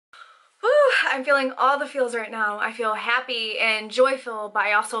Whew, I'm feeling all the feels right now. I feel happy and joyful, but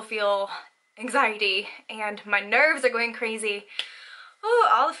I also feel anxiety and my nerves are going crazy. Oh,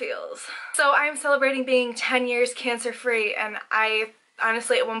 all the feels. So I'm celebrating being 10 years cancer-free, and I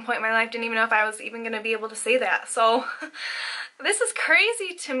honestly at one point in my life didn't even know if I was even gonna be able to say that. So this is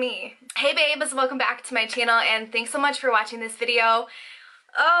crazy to me. Hey babes, welcome back to my channel and thanks so much for watching this video.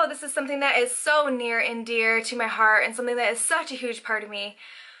 Oh, this is something that is so near and dear to my heart and something that is such a huge part of me.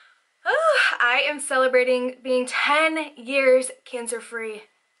 Oh, I am celebrating being 10 years cancer-free.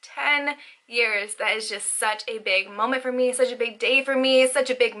 10 years. That is just such a big moment for me, such a big day for me, such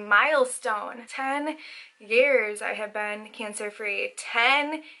a big milestone. 10 years I have been cancer-free.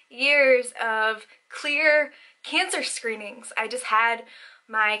 10 years of clear cancer screenings. I just had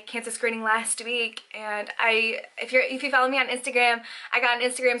my cancer screening last week, and if you follow me on Instagram, I got on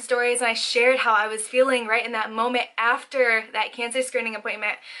Instagram stories and I shared how I was feeling right in that moment after that cancer screening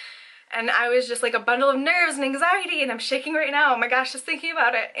appointment. And I was just like a bundle of nerves and anxiety, and I'm shaking right now. Oh my gosh, just thinking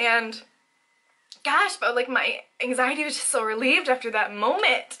about it. And gosh, but like my anxiety was just so relieved after that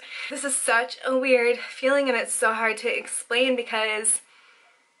moment. This is such a weird feeling, and it's so hard to explain because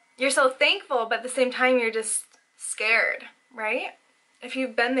you're so thankful, but at the same time you're just scared, right? If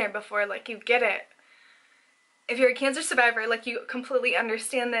you've been there before, like, you get it. If you're a cancer survivor, like, you completely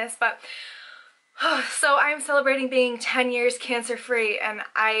understand this. But so I'm celebrating being 10 years cancer-free, and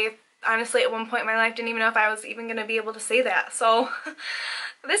I honestly at one point in my life didn't even know if I was even gonna be able to say that. So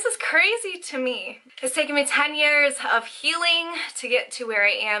this is crazy to me. It's taken me 10 years of healing to get to where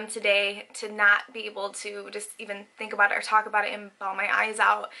I am today, to not be able to just even think about it or talk about it and bawl my eyes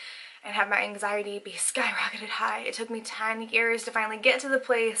out and have my anxiety be skyrocketed high. It took me 10 years to finally get to the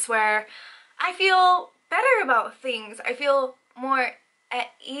place where I feel better about things. I feel more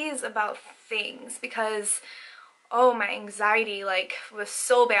at ease about things because, oh, my anxiety like was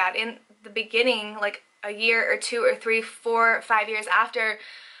so bad in the beginning, like a year or 2 or 3, 4, 5 years after.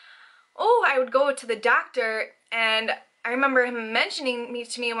 Oh, I would go to the doctor, and I remember him mentioning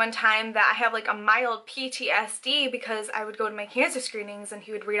to me one time that I have like a mild PTSD because I would go to my cancer screenings and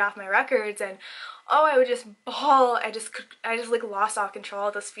he would read off my records, and oh, I would just bawl. I just like lost all control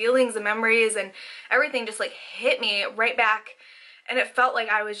of those feelings and memories, and everything just like hit me right back. And it felt like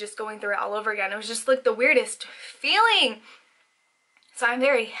I was just going through it all over again. It was just like the weirdest feeling. So I'm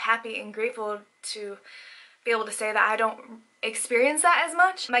very happy and grateful to be able to say that I don't experience that as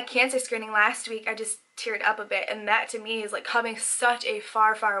much. My cancer screening last week, I just teared up a bit, and that to me is like coming such a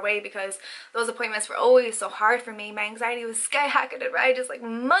far away because those appointments were always so hard for me. My anxiety was skyrocketed right just like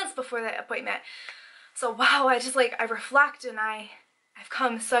months before that appointment. So wow, I reflect, and I've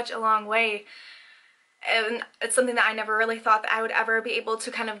come such a long way. And it's something that I never really thought that I would ever be able to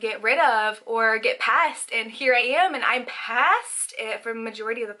kind of get rid of or get past, and here I am, and I'm past it for the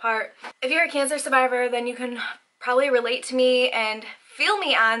majority of the part. If you're a cancer survivor, then you can probably relate to me and feel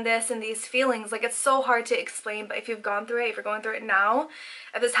me on this and these feelings. Like, it's so hard to explain, but if you've gone through it, if you're going through it now,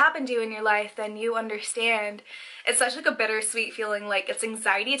 if this happened to you in your life, then you understand. It's such like a bittersweet feeling. Like, it's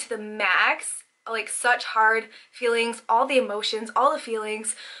anxiety to the max, like such hard feelings, all the emotions, all the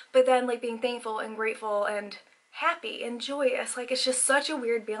feelings, but then like being thankful and grateful and happy and joyous. Like, it's just such a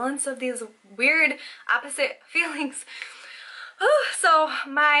weird balance of these weird opposite feelings. So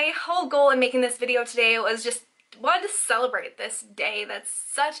my whole goal in making this video today was just wanted to celebrate this day. That's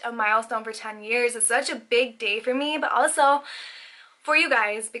such a milestone for 10 years. It's such a big day for me, but also for you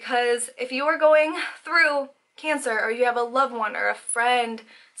guys, because if you are going through cancer, or you have a loved one or a friend,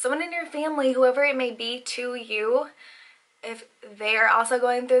 someone in your family, whoever it may be to you, if they're also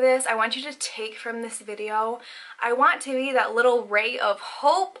going through this, I want you to take from this video, I want to be that little ray of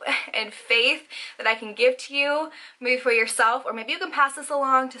hope and faith that I can give to you, maybe for yourself, or maybe you can pass this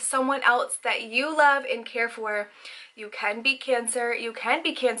along to someone else that you love and care for. You can beat cancer, you can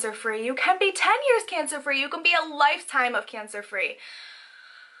be cancer-free, you can be 10 years cancer-free, you can be a lifetime of cancer-free.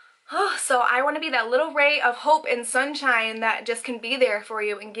 So I want to be that little ray of hope and sunshine that just can be there for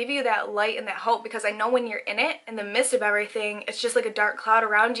you and give you that light and that hope, because I know when you're in it, in the midst of everything, it's just like a dark cloud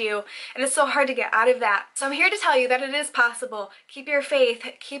around you, and it's so hard to get out of that. So I'm here to tell you that it is possible. Keep your faith,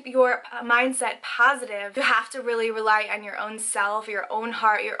 keep your mindset positive. You have to really rely on your own self, your own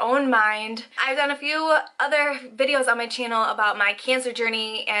heart, your own mind. I've done a few other videos on my channel about my cancer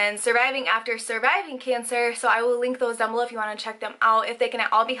journey and surviving after surviving cancer, so I will link those down below if you want to check them out, if they can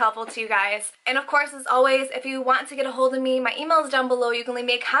all be helpful to you guys. And of course, as always, if you want to get a hold of me, my email is down below. You can leave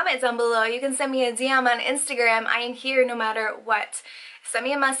me a comment down below. You can send me a DM on Instagram. I am here no matter what. send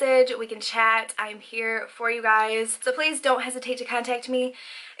me a message, we can chat. I'm here for you guys. So please don't hesitate to contact me.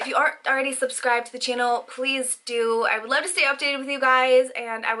 If you aren't already subscribed to the channel, please do. I would love to stay updated with you guys,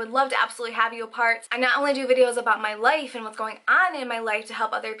 and I would love to absolutely have you a part. I not only do videos about my life and what's going on in my life to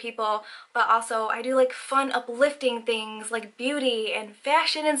help other people, but also I do like fun, uplifting things like beauty and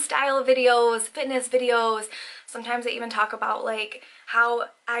fashion and style videos, fitness videos. Sometimes I even talk about like how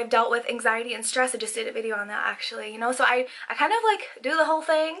I've dealt with anxiety and stress. I just did a video on that actually, you know, so I kind of like do the whole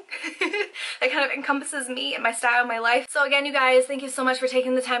thing. It kind of encompasses me and my style, my life. So again, you guys, thank you so much for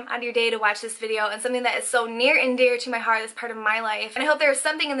taking the time out of your day to watch this video, and something that is so near and dear to my heart, this part of my life. And I hope there is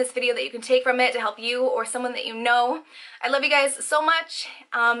something in this video that you can take from it to help you or someone that you know. I love you guys so much.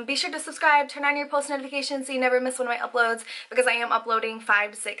 Be sure to subscribe, turn on your post notifications so you never miss one of my uploads, because I am uploading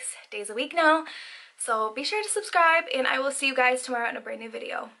 5 to 6 days a week now. So be sure to subscribe, and I will see you guys tomorrow in a brand new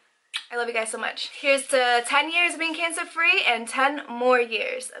video. I love you guys so much. Here's to 10 years of being cancer-free and 10 more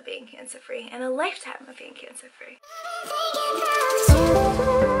years of being cancer-free and a lifetime of being cancer-free.